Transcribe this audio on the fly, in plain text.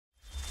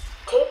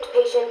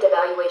Patient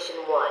Evaluation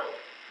 1.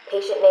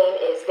 Patient name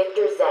is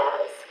Victor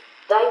Zsasz.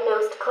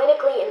 Diagnosed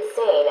clinically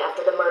insane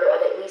after the murder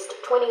of at least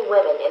 20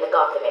 women in the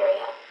Gotham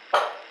area.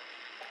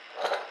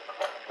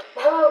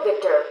 Hello,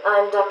 Victor.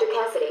 I'm Dr.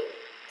 Cassidy.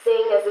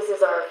 Seeing as this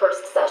is our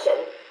first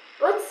session,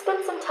 let's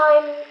spend some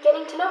time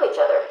getting to know each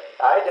other.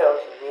 I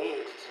don't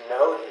need to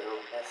know you,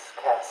 Miss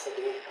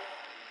Cassidy.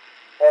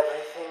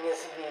 Everything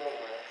is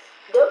meaningless.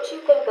 Don't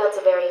you think that's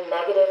a very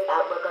negative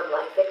outlook on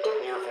life, Victor?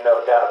 You've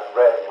no doubt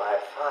read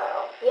my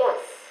file.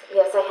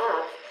 Yes, I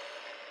have.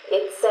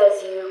 It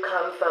says you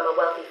come from a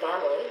wealthy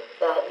family,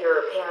 that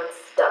your parents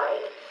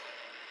died,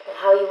 and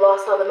how you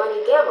lost all the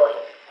money gambling.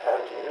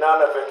 And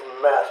none of it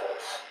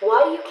matters.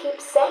 Why do you keep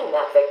saying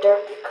that, Victor?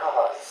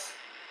 Because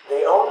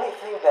the only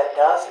thing that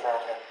does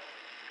matter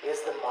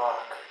is the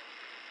mark.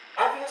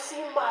 Have you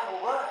seen my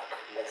work,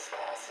 Miss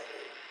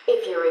Cassidy?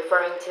 If you're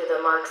referring to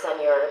the marks on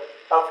your...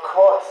 Of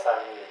course I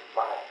mean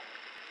my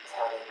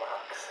tally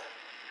marks.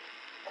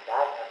 And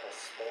I have a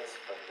space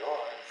for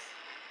yours.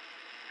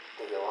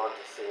 Do you want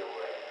to see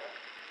where?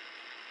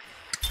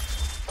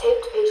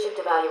 Taped Patient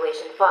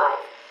Evaluation 5.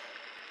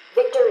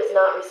 Victor is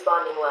not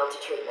responding well to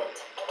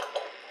treatment.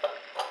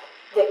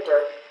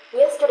 Victor,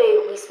 yesterday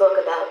we spoke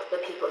about the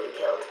people you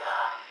killed.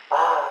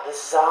 Ah, the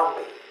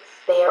zombies.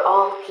 They are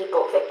all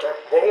people, Victor.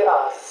 They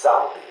are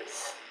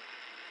zombies.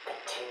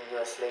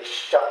 Continuously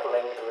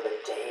shuffling through the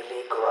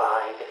daily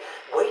grind,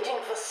 waiting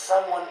for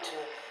someone to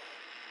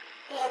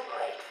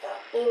liberate them.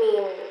 You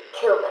mean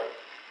kill them?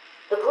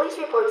 The police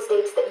report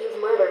states that you've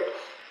murdered,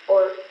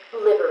 or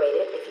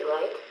liberated, if you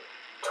like,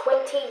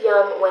 20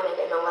 young women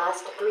in the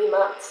last 3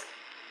 months.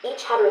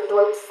 Each had her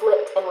throat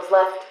slit and was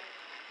left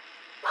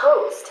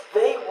posed.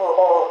 They were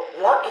all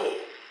lucky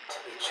to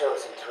be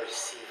chosen to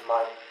receive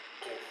my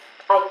gift.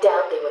 I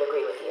doubt they would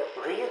agree with you.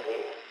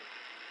 Really?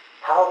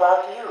 How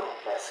about you,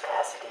 Miss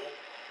Cassidy?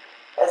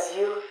 As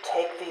you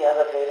take the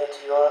elevator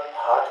to your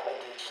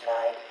apartment each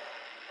night,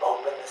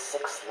 open the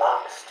 6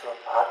 locks to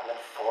apartment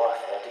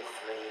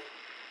 433.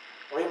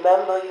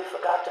 Remember you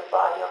forgot to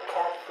buy your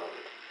cat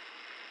food.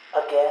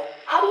 Again.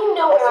 How do you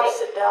know where As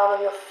you sit down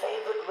on your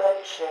favorite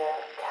red chair,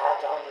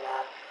 cat on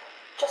lap,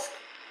 just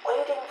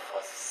waiting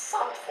for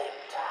something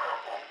to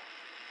happen.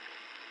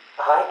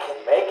 I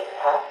can make it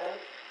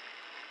happen,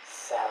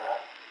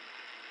 Sarah.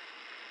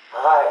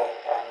 I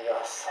am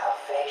your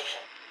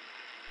salvation.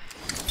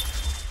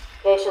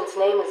 Patient's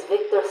name is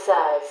Victor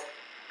Zsasz.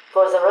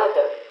 For the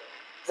record,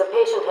 the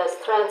patient has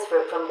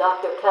transferred from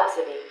Dr.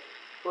 Cassidy,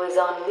 who is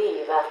on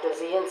leave after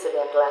the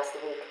incident last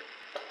week.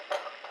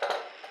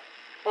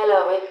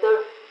 Hello,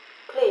 Victor.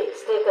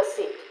 Please, take a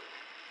seat.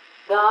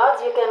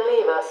 Guards, you can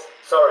leave us.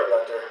 Sorry,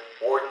 Doctor.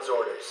 Warden's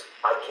orders.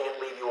 I can't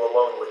leave you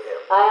alone with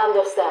him. I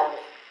understand.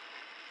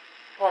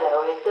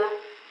 Hello, Victor.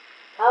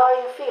 How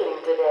are you feeling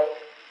today?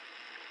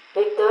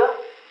 Victor,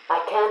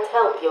 I can't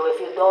help you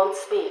if you don't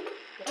speak.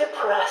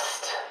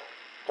 Depressed.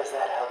 Does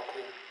that help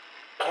you?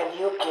 Can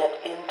you get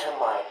into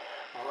my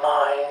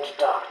mind,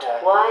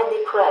 Doctor? Why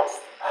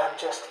depressed? I'm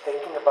just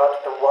thinking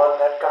about the one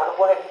that got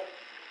away.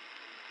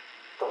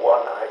 The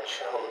one I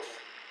chose.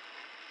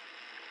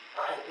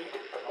 I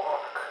needed the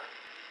mark.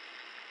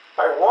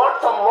 I want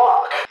the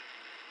mark!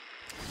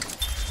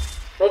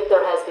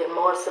 Victor has been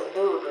more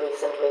subdued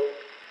recently.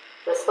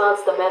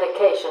 Response to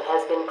medication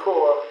has been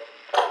poor.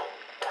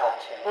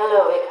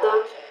 Hello,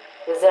 Victor.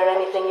 Is there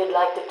anything you'd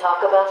like to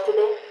talk about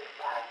today?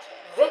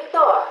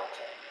 Victor!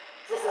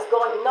 This is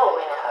going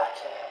nowhere.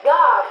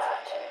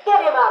 Guards!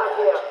 Get him out of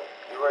here!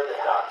 You heard the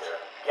doctor.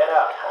 Get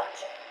out.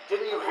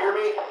 Didn't you hear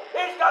me?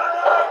 He's got a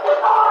knife!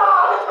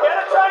 Ah! Get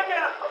a trike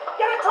in him!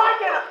 Get a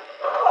trike in him!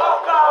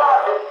 Oh,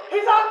 God!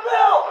 He's on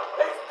Bill!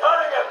 He's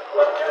cutting him!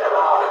 Get him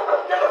off!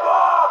 Get him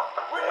off!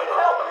 We need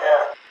help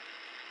here!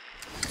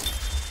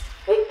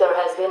 Victor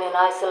has been in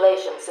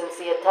isolation since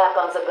the attack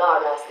on the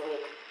guard last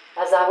week.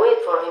 As I wait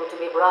for him to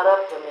be brought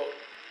up to me,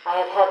 I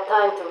have had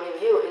time to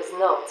review his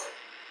notes.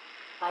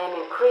 I am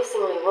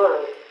increasingly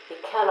worried he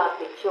cannot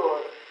be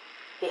cured.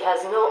 He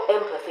has no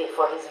empathy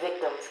for his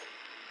victims.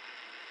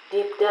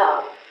 Deep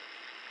down,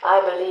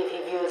 I believe he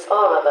views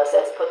all of us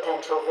as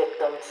potential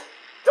victims.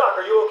 Doc,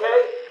 are you okay?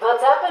 What's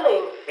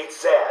happening?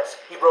 It's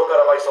Zsasz. He broke out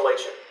of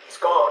isolation. He's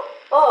gone.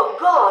 Oh,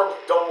 God!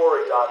 Don't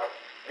worry, Doc.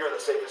 You're in the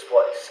safest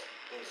place.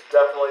 He's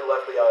definitely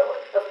left the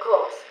island. Of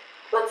course.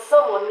 But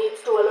someone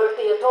needs to alert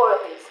the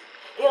authorities.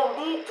 He'll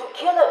need to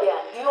kill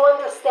again. Do you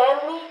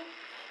understand me?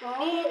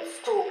 Needs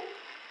to.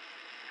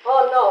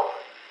 Oh, no.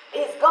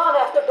 He's gone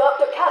after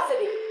Dr.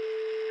 Cassidy.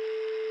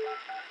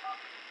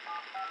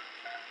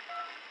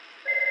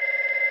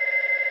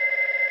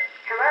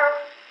 Hello?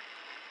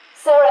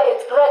 Sarah,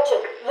 it's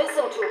Gretchen.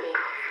 Listen to me.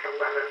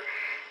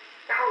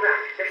 Hold on,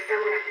 there's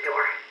someone at the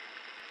door.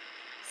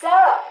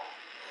 Sarah,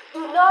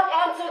 do not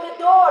answer the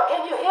door.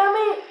 Can you hear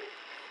me?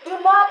 Do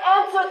not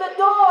answer the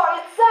door.